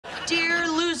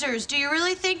sisters. Do you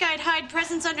really think I'd hide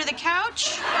presents under the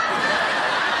couch?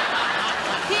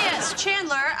 P.S.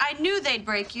 Chandler, I knew they'd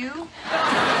break you.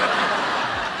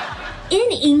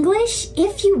 In English,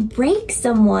 if you break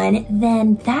someone,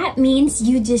 then that means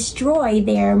you destroy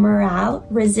their morale,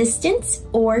 resistance,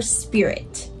 or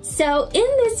spirit. So in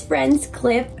this Friends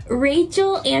clip,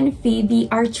 Rachel and Phoebe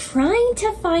are trying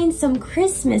to find some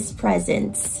Christmas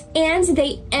presents, and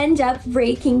they end up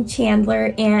breaking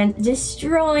Chandler and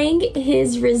destroying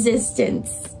his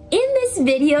resistance. In this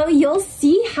video, you'll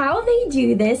see how they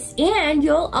do this, and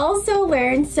you'll also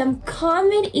learn some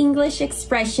common English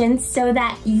expressions so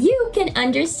that you can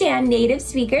understand native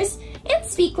speakers and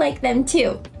speak like them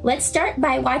too. Let's start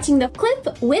by watching the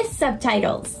clip with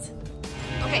subtitles.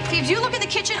 Okay, Phoebe, you look in the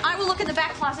kitchen, I will look in the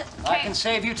back closet. Okay. I can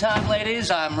save you time,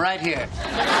 ladies. I'm right here.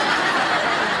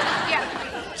 Yeah,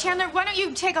 Chandler, why don't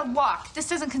you take a walk? This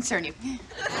doesn't concern you.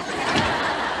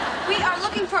 We are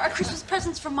looking for our Christmas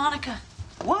presents for Monica.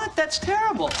 What? That's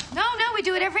terrible. No, we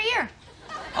do it every year.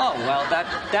 Oh, well,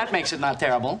 that makes it not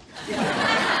terrible. No,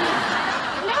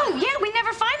 yeah, we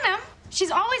never find them. She's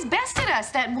always bested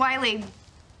us, that wily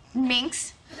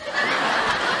minx.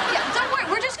 Yeah, don't worry,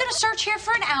 we're just gonna search here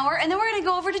for an hour, and then we're gonna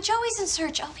go over to Joey's and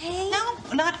search, okay? No,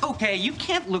 not okay. You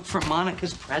can't look for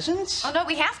Monica's presents. Oh, no,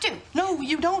 we have to. No,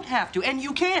 you don't have to, and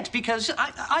you can't, because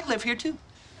I live here, too.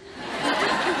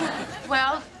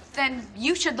 Well, then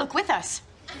you should look with us.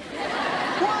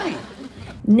 Why?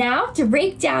 Now to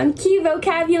break down key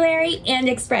vocabulary and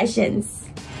expressions.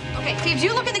 Okay, Phoebe,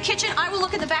 you look in the kitchen, I will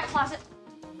look in the back closet.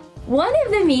 One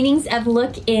of the meanings of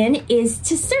look in is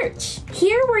to search.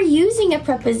 Here we're using a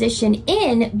preposition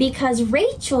in because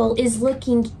Rachel is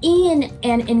looking in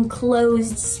an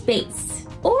enclosed space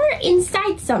or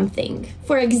inside something.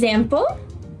 For example,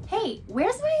 hey,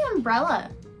 where's my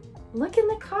umbrella? Look in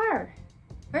the car.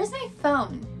 Where's my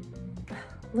phone?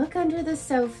 Look under the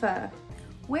sofa.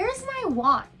 Where's my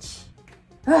watch?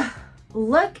 Ugh,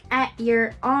 look at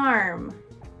your arm.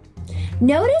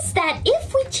 Notice that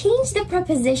if we change the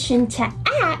preposition to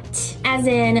at, as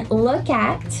in look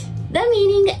at, the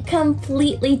meaning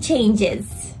completely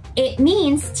changes. It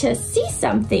means to see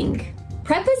something.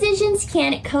 Prepositions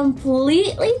can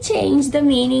completely change the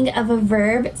meaning of a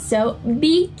verb, so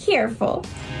be careful.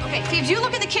 Okay, Phoebe, you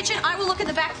look in the kitchen, I will look in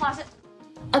the back closet.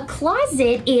 A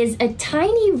closet is a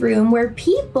tiny room where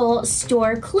people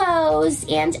store clothes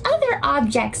and other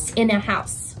objects in a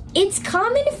house. It's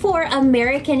common for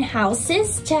American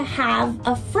houses to have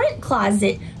a front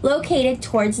closet located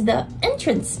towards the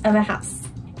entrance of a house,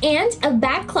 and a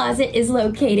back closet is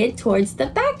located towards the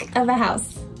back of a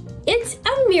house. It's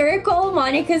a miracle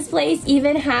Monica's place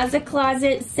even has a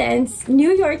closet, since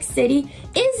New York City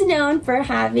is known for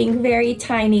having very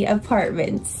tiny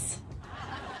apartments.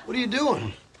 What are you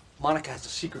doing? Monica has a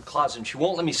secret closet, and she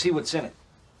won't let me see what's in it.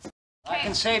 I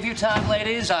can save you time,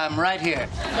 ladies. I'm right here.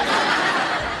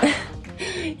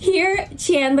 Here,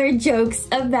 Chandler jokes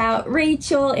about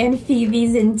Rachel and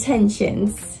Phoebe's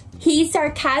intentions. He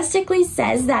sarcastically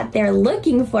says that they're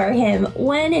looking for him,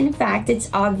 when in fact it's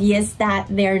obvious that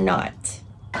they're not.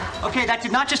 Okay, that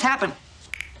did not just happen.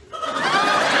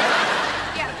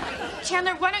 Yeah,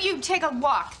 Chandler, why don't you take a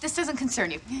walk? This doesn't concern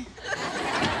you.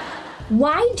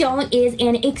 Why don't is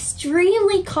an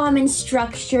extremely common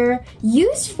structure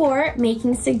used for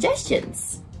making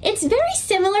suggestions. It's very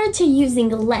similar to using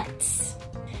let's.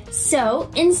 So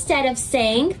instead of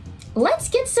saying, let's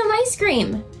get some ice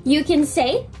cream, you can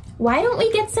say, why don't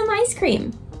we get some ice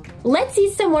cream? Let's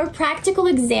see some more practical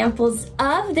examples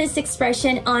of this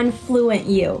expression on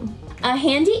FluentU, a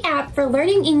handy app for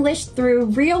learning English through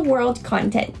real-world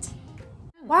content.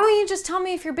 Why don't you just tell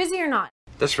me if you're busy or not?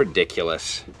 That's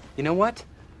ridiculous. You know what?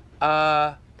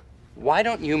 Why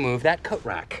don't you move that coat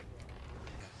rack?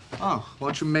 Oh, why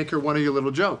don't you make her one of your little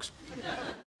jokes?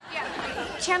 Yeah,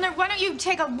 Chandler, why don't you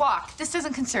take a walk? This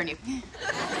doesn't concern you.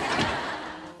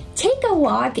 Take a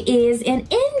walk is an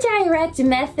indirect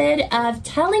method of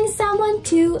telling someone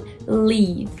to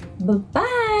leave.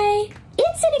 Bye-bye.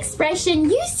 It's an expression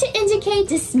used to indicate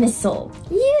dismissal.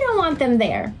 You don't want them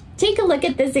there. Take a look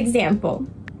at this example.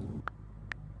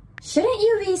 Shouldn't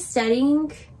you be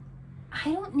studying?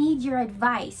 I don't need your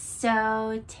advice,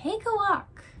 so take a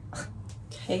walk.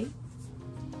 Okay.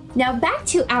 Now back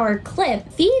to our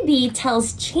clip. Phoebe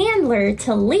tells Chandler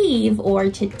to leave or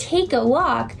to take a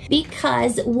walk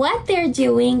because what they're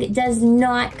doing does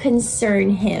not concern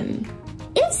him.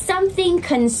 If something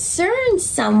concerns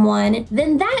someone,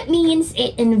 then that means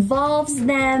it involves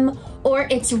them or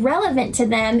it's relevant to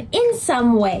them in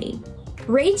some way.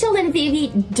 Rachel and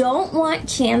Phoebe don't want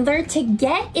Chandler to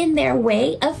get in their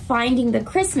way of finding the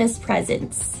Christmas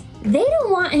presents. They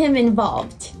don't want him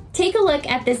involved. Take a look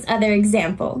at this other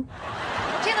example.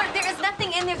 Chandler, there is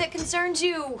nothing in there that concerns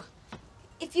you.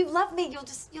 If you love me, you'll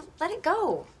let it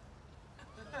go.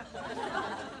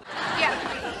 Yeah,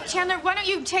 Chandler, why don't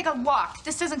you take a walk?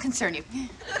 This doesn't concern you.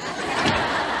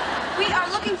 We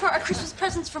are looking for our Christmas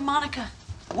presents for Monica.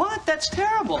 What? That's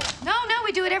terrible. No,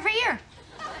 we do it every year.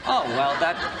 Oh, well,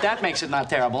 that makes it not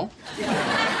terrible.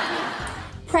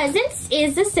 Presents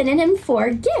is a synonym for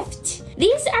gift.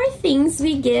 These are things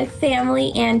we give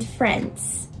family and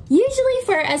friends. Usually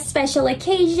for a special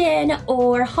occasion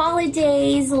or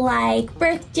holidays like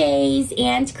birthdays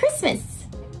and Christmas.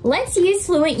 Let's use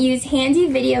FluentU's handy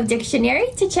video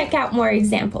dictionary to check out more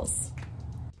examples.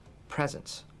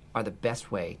 Presents are the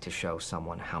best way to show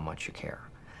someone how much you care.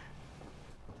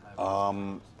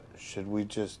 Should we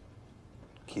just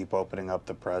keep opening up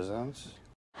the presents?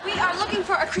 We are looking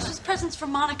for our Christmas presents for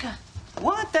Monica.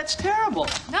 What? That's terrible.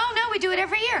 No, we do it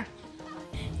every year.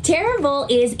 Terrible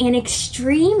is an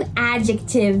extreme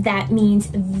adjective that means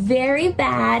very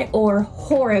bad or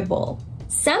horrible.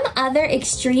 Some other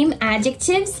extreme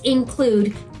adjectives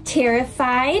include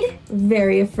terrified,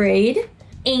 very afraid,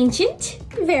 ancient,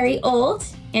 very old,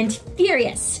 and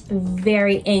furious,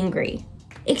 very angry.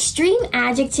 Extreme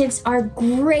adjectives are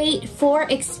great for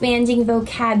expanding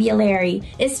vocabulary,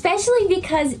 especially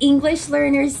because English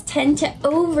learners tend to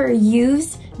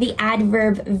overuse the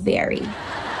adverb very.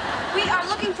 We are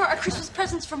looking for our Christmas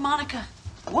presents for Monica.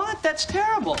 What? That's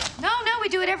terrible. No, we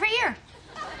do it every year.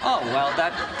 Oh, well,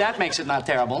 that makes it not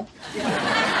terrible. No,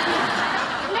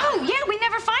 yeah, we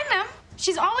never find them.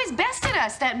 She's always bested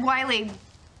us, that wily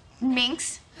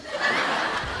minx.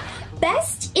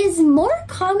 Best is more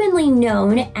commonly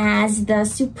known as the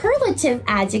superlative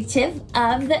adjective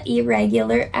of the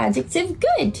irregular adjective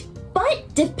good.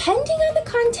 But depending on the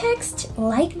context,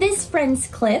 like this Friends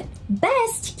clip,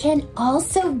 best can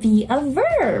also be a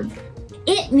verb.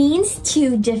 It means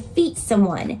to defeat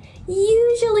someone,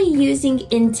 usually using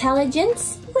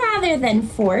intelligence rather than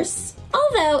force,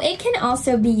 although it can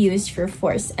also be used for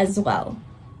force as well.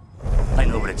 I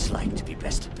know what it's like to be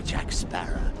bested by Jack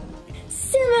Sparrow.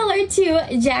 Similar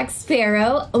to Jack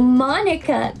Sparrow,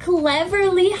 Monica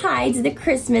cleverly hides the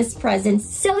Christmas presents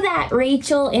so that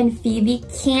Rachel and Phoebe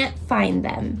can't find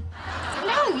them.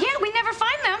 No, yeah, we never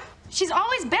find them. She's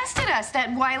always bested us,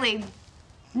 that wily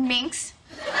minx.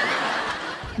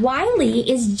 Wily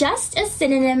is just a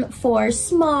synonym for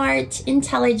smart,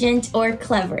 intelligent, or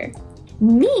clever.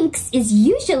 Minx is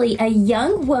usually a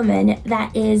young woman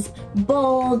that is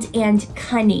bold and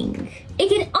cunning. It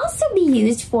can also be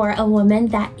used for a woman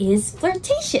that is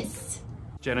flirtatious.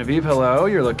 Genevieve, hello.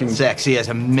 You're looking Sexy as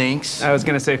a minx. I was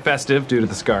gonna say festive due to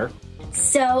the scarf.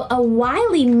 So a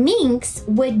wily minx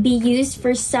would be used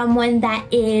for someone that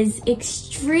is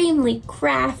extremely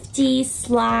crafty,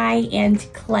 sly, and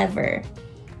clever.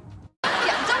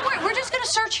 Yeah, don't worry. We're just gonna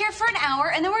search here for an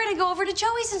hour, and then we're gonna go over to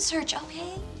Joey's and search,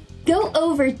 okay? Go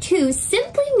over to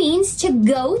simply means to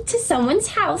go to someone's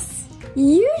house,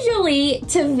 usually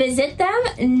to visit them,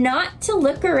 not to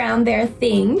look around their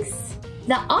things.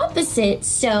 The opposite,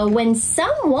 so when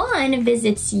someone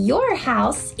visits your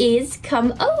house, is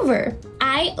come over.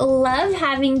 I love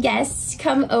having guests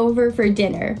come over for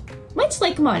dinner, much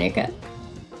like Monica.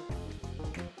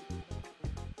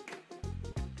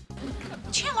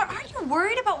 Chandler, are you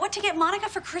worried about what to get Monica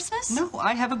for Christmas? No,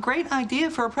 I have a great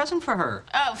idea for a present for her.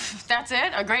 Oh, that's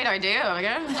it? A great idea, I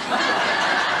guess.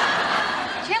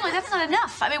 Chandler, that's not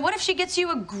enough. I mean, what if she gets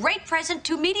you a great present,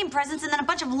 2 medium presents, and then a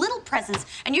bunch of little presents,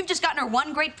 and you've just gotten her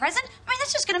 1 great present? I mean,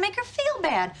 that's just gonna make her feel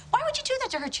bad. Why would you do that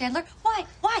to her, Chandler? Why?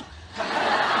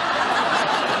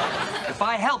 If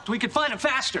I helped, we could find him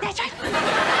faster. That's right.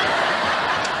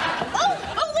 Oh,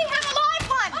 we have a live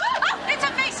one. Oh, it's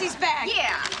a Macy's bag.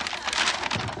 Yeah.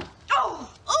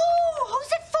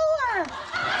 Who's it for?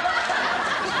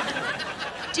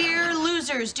 Dear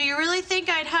losers, do you really think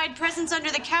I'd hide presents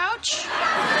under the couch?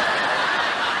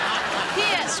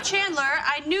 P.S. Chandler,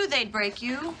 I knew they'd break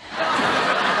you.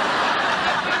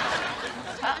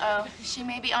 Uh-oh, she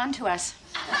may be on to us.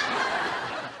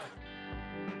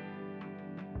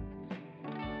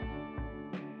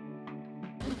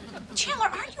 Chandler,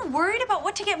 are you worried about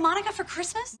what to get Monica for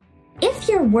Christmas? If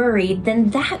you're worried, then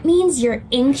that means you're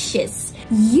anxious,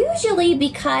 usually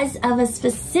because of a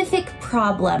specific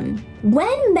problem.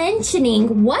 When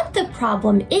mentioning what the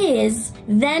problem is,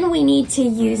 then we need to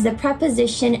use the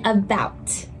preposition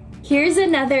about. Here's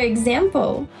another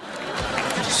example.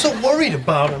 I'm so worried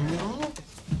about him, you know?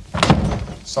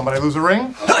 Somebody lose a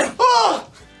ring?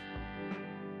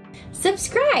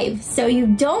 Subscribe so you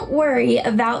don't worry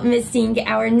about missing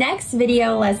our next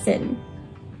video lesson.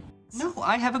 No,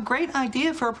 I have a great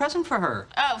idea for a present for her.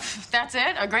 Oh, that's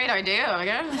it? A great idea, I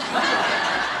guess.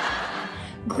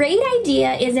 Great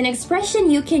idea is an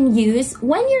expression you can use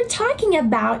when you're talking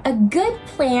about a good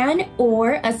plan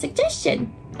or a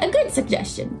suggestion. A good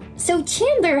suggestion. So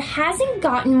Chandler hasn't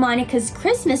gotten Monica's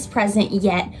Christmas present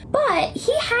yet, but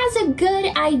he has a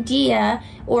good idea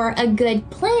or a good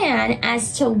plan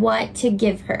as to what to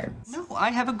give her. No, I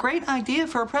have a great idea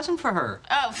for a present for her.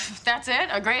 Oh, that's it?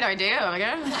 A great idea, I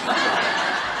guess.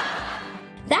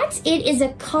 That's it is a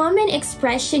common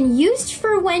expression used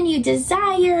for when you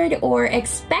desired or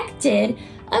expected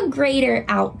a greater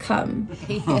outcome.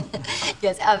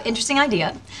 Yes, interesting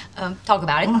idea. Talk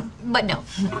about it, but no.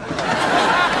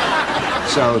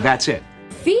 So that's it.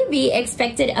 Phoebe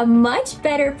expected a much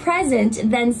better present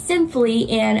than simply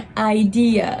an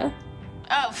idea.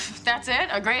 Oh, that's it?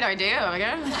 A great idea, I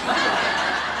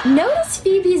guess. Notice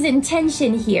Phoebe's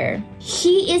intention here.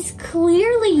 She is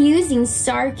clearly using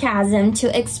sarcasm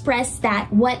to express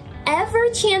that whatever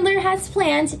Chandler has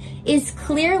planned is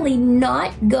clearly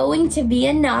not going to be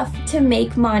enough to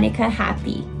make Monica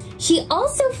happy. She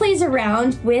also plays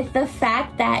around with the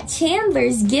fact that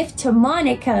Chandler's gift to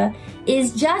Monica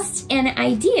is just an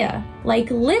idea. Like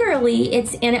literally,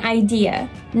 it's an idea,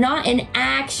 not an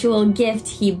actual gift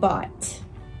he bought.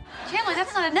 Chandler,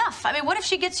 that's not enough. I mean, what if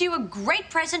she gets you a great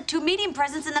present, 2 medium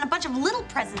presents, and then a bunch of little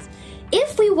presents?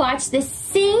 If we watch the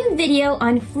same video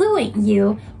on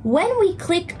FluentU, when we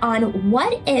click on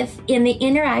What If in the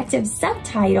interactive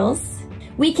subtitles,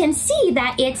 we can see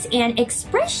that it's an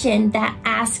expression that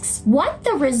asks what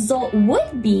the result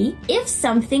would be if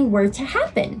something were to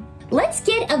happen. Let's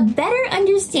get a better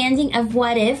understanding of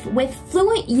what if with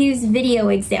FluentU's video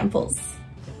examples.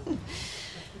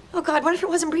 Oh God, what if it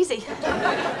wasn't breezy?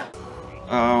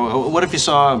 What if you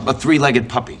saw a 3-legged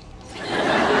puppy?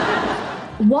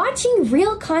 Watching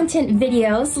real content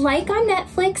videos like on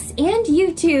Netflix and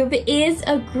YouTube is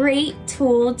a great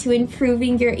tool to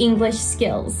improving your English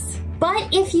skills.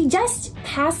 But if you just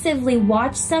passively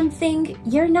watch something,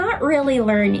 you're not really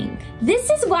learning. This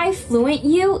is why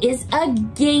FluentU is a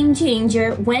game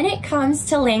changer when it comes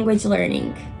to language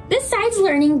learning. Besides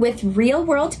learning with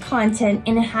real-world content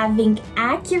and having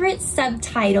accurate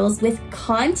subtitles with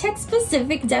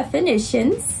context-specific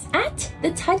definitions at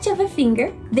the touch of a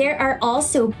finger, there are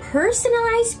also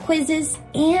personalized quizzes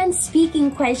and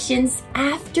speaking questions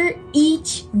after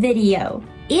each video.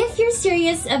 If you're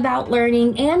serious about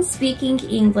learning and speaking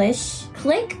English,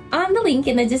 click on the link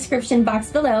in the description box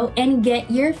below and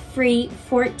get your free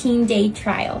 14-day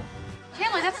trial.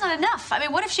 Chandler, that's not enough. I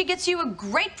mean, what if she gets you a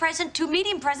great present, 2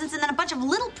 medium presents, and then a bunch of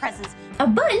little presents? A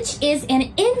bunch is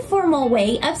an informal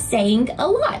way of saying a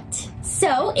lot,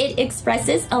 so it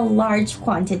expresses a large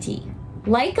quantity.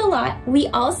 Like a lot, we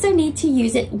also need to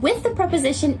use it with the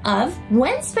preposition of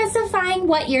when specifying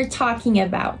what you're talking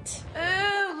about.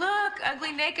 Ooh, look,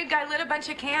 ugly naked guy lit a bunch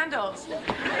of candles.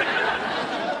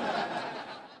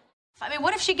 I mean,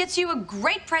 what if she gets you a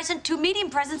great present, 2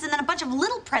 medium presents, and then a bunch of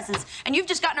little presents, and you've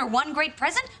just gotten her 1 great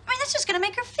present? I mean, that's just gonna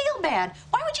make her feel bad.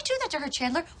 Why would you do that to her,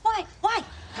 Chandler? Why? Why?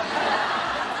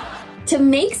 To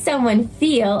make someone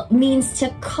feel means to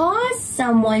cause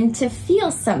someone to feel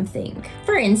something.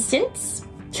 For instance,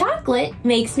 chocolate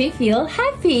makes me feel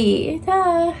happy.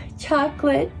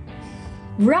 Chocolate.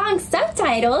 Wrong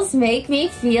subtitles make me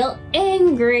feel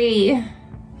angry.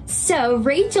 So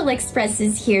Rachel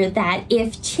expresses here that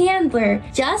if Chandler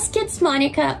just gets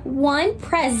Monica 1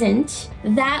 present,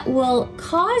 that will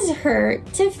cause her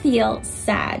to feel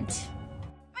sad.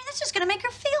 I mean, that's just gonna make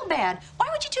her feel bad. Why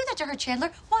would you do that to her,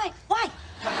 Chandler? Why? Why?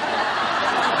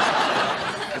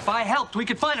 If I helped, we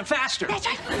could find him faster. That's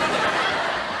right.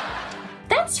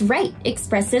 That's right,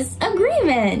 expresses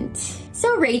agreement.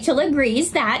 So Rachel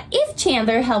agrees that if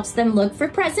Chandler helps them look for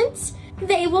presents,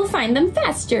 they will find them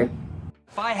faster.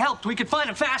 If I helped, we could find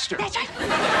him faster. That's right.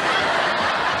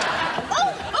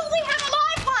 Oh, we have a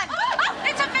live one. Oh,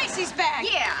 it's a Macy's bag.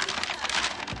 Yeah.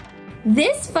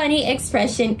 This funny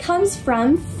expression comes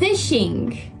from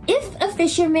fishing. If a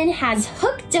fisherman has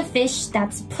hooked a fish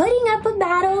that's putting up a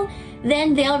battle,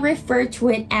 then they'll refer to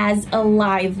it as a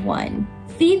live one.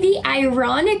 Phoebe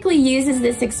ironically uses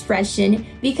this expression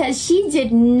because she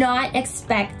did not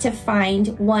expect to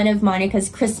find one of Monica's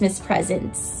Christmas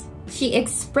presents. She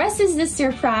expresses the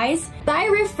surprise by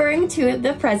referring to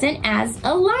the present as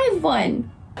a live one.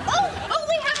 Oh,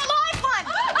 we have a live one.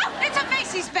 Oh, it's a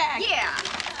Macy's bag. Yeah.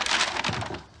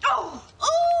 Oh,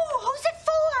 who's it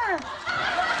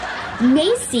for?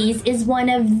 Macy's is one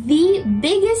of the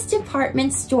biggest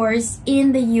department stores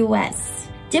in the US.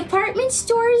 Department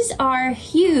stores are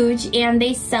huge and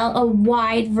they sell a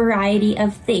wide variety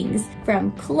of things,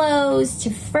 from clothes to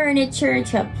furniture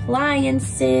to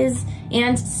appliances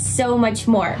and so much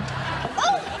more.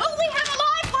 Oh, we have a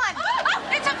live one! Oh,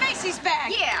 it's a Macy's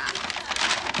bag! Yeah.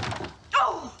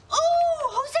 Oh,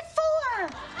 who's it for?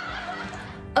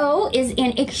 Oh is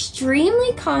an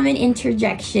extremely common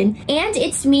interjection, and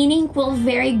its meaning will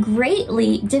vary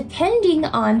greatly depending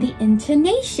on the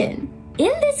intonation.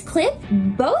 In this clip,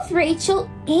 both Rachel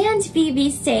and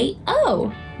Phoebe say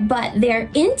 "oh," but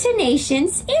their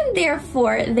intonations and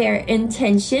therefore their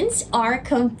intentions are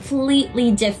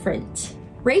completely different.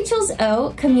 Rachel's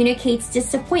 "oh" communicates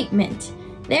disappointment,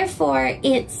 therefore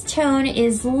its tone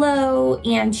is low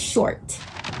and short.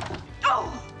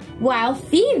 While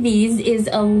Phoebe's is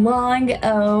a long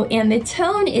 "oh" and the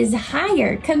tone is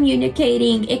higher,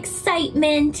 communicating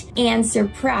excitement and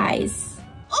surprise.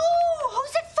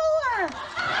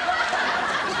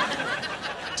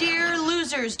 Dear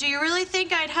losers, do you really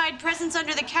think I'd hide presents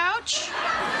under the couch?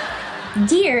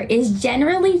 Dear is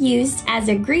generally used as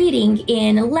a greeting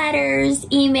in letters,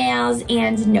 emails,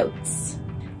 and notes.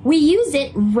 We use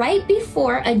it right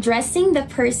before addressing the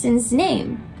person's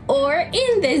name, or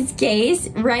in this case,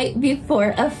 right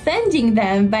before offending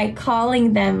them by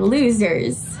calling them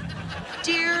losers.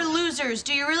 Dear losers,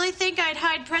 do you really think I'd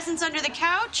hide presents under the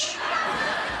couch?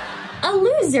 A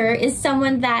loser is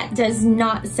someone that does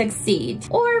not succeed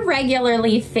or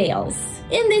regularly fails.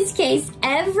 In this case,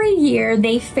 every year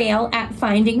they fail at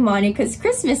finding Monica's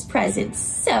Christmas presents,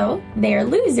 so they're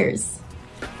losers.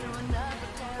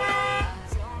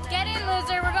 Get in,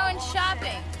 loser, we're going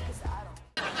shopping.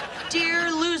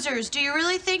 Dear losers, do you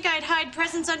really think I'd hide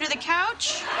presents under the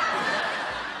couch?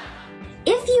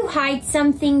 If you hide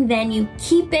something, then you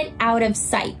keep it out of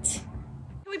sight.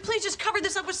 Can we please just cover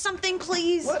this up with something,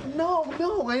 please? What? No,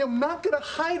 I am not gonna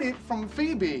hide it from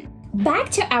Phoebe. Back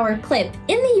to our clip.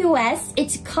 In the US,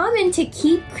 it's common to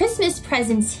keep Christmas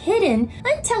presents hidden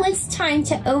until it's time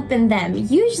to open them,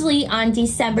 usually on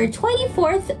December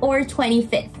 24th or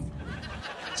 25th.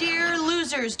 Dear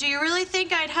losers, do you really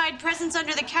think I'd hide presents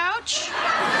under the couch?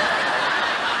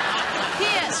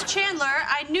 P.S. Chandler,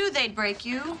 I knew they'd break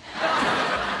you.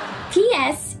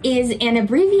 PS is an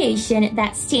abbreviation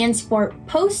that stands for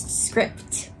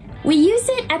postscript. We use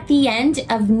it at the end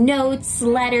of notes,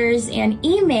 letters, and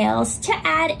emails to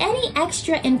add any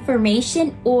extra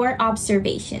information or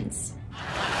observations.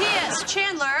 P.S.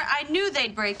 Chandler, I knew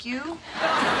they'd break you.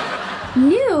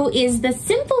 Knew is the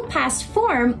simple past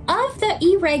form of the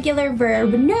irregular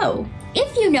verb know.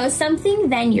 If you know something,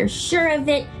 then you're sure of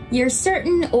it, you're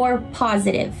certain or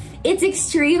positive. It's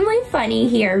extremely funny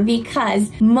here because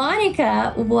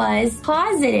Monica was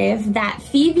positive that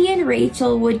Phoebe and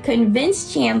Rachel would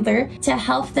convince Chandler to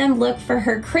help them look for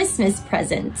her Christmas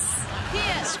presents.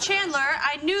 P.S. Chandler,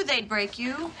 I knew they'd break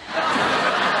you.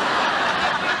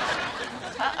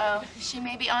 Uh-oh, she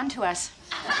may be onto us.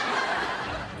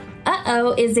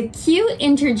 Uh-oh is a cute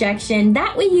interjection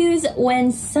that we use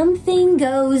when something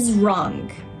goes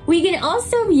wrong. We can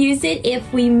also use it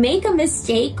if we make a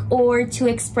mistake or to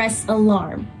express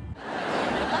alarm.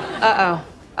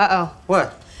 Uh-oh.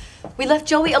 What? We left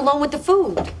Joey alone with the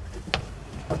food.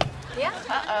 Yeah?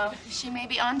 Uh-oh, she may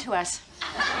be onto us.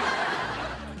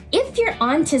 If you're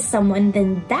onto someone,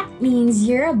 then that means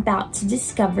you're about to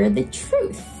discover the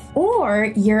truth,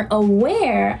 or you're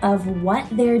aware of what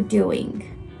they're doing.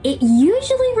 It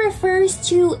usually refers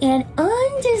to an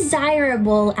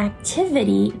undesirable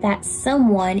activity that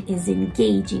someone is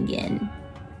engaging in.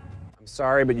 I'm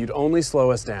sorry, but you'd only slow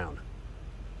us down.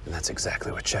 And that's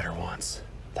exactly what Cheddar wants.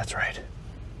 That's right.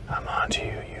 I'm on to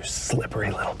you, you slippery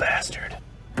little bastard.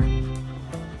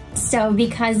 So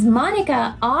because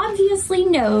Monica obviously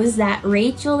knows that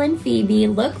Rachel and Phoebe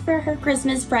look for her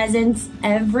Christmas presents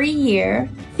every year,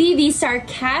 Phoebe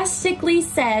sarcastically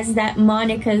says that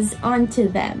Monica's onto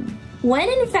them. When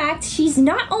in fact, she's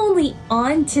not only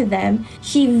onto them,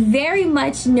 she very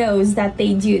much knows that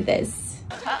they do this.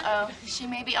 Uh-oh, she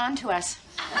may be onto us.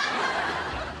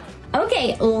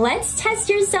 Okay, let's test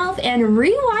yourself and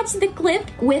rewatch the clip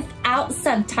without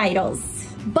subtitles.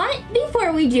 But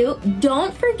before we do,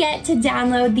 don't forget to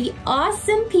download the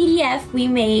awesome PDF we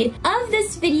made of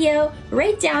this video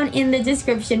right down in the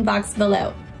description box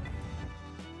below.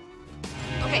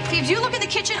 Okay, Phoebe, you look in the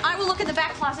kitchen, I will look in the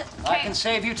back closet. I can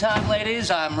save you time, ladies.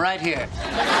 I'm right here.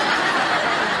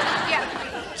 Yeah,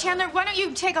 Chandler, why don't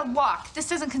you take a walk? This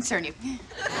doesn't concern you.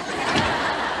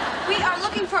 We are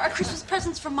looking for our Christmas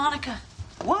presents for Monica.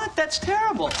 What? That's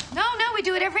terrible. No, we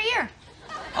do it every year.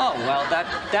 Oh, well,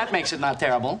 that makes it not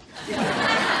terrible. No,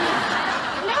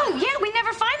 yeah, we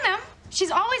never find them. She's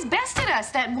always bested us,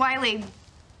 that wily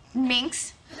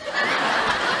Minx.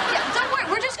 Yeah, don't worry.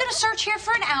 We're just gonna search here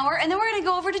for an hour, and then we're gonna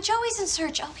go over to Joey's and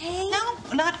search, okay? No,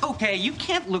 not okay. You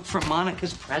can't look for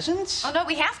Monica's presents. Oh, no,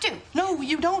 we have to. No,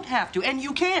 you don't have to, and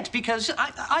you can't because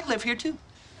I live here too.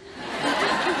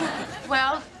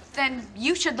 Well, then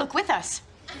you should look with us.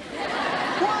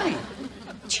 Why?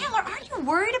 Chandler, aren't you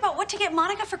worried about what to get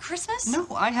Monica for Christmas? No,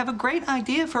 I have a great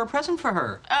idea for a present for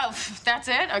her. Oh, that's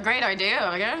it? A great idea,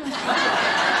 I guess.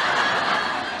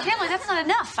 Chandler, that's not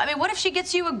enough. I mean, what if she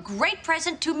gets you a great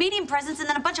present, 2 medium presents, and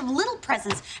then a bunch of little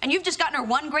presents, and you've just gotten her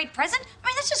 1 great present? I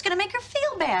mean, that's just gonna make her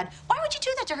feel bad. Why would you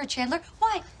do that to her, Chandler?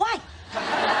 Why? Why?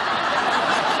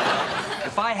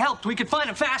 If I helped, we could find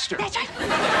him faster. That's right.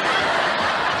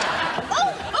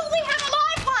 Oh, we have a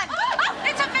live one! Oh,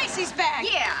 it's a Macy's bag.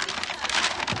 Yeah.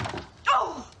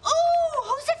 Oh,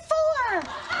 Who's it for?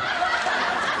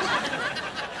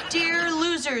 dear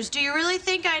losers, do you really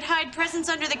think I'd hide presents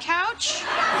under the couch?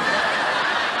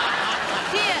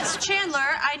 P.S. Chandler,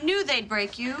 I knew they'd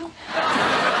break you.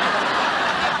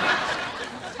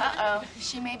 Uh-oh,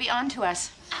 she may be on to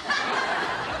us.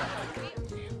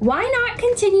 Why not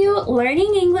continue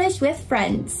learning English with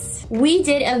friends? We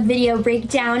did a video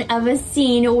breakdown of a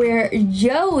scene where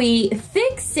Joey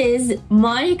fixes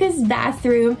Monica's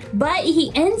bathroom, but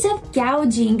he ends up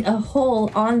gouging a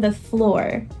hole on the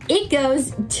floor. It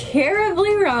goes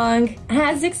terribly wrong,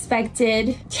 as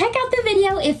expected. Check out the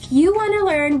video if you want to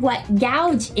learn what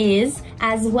gouge is,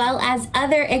 as well as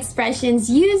other expressions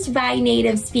used by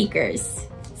native speakers.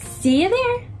 See you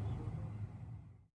there!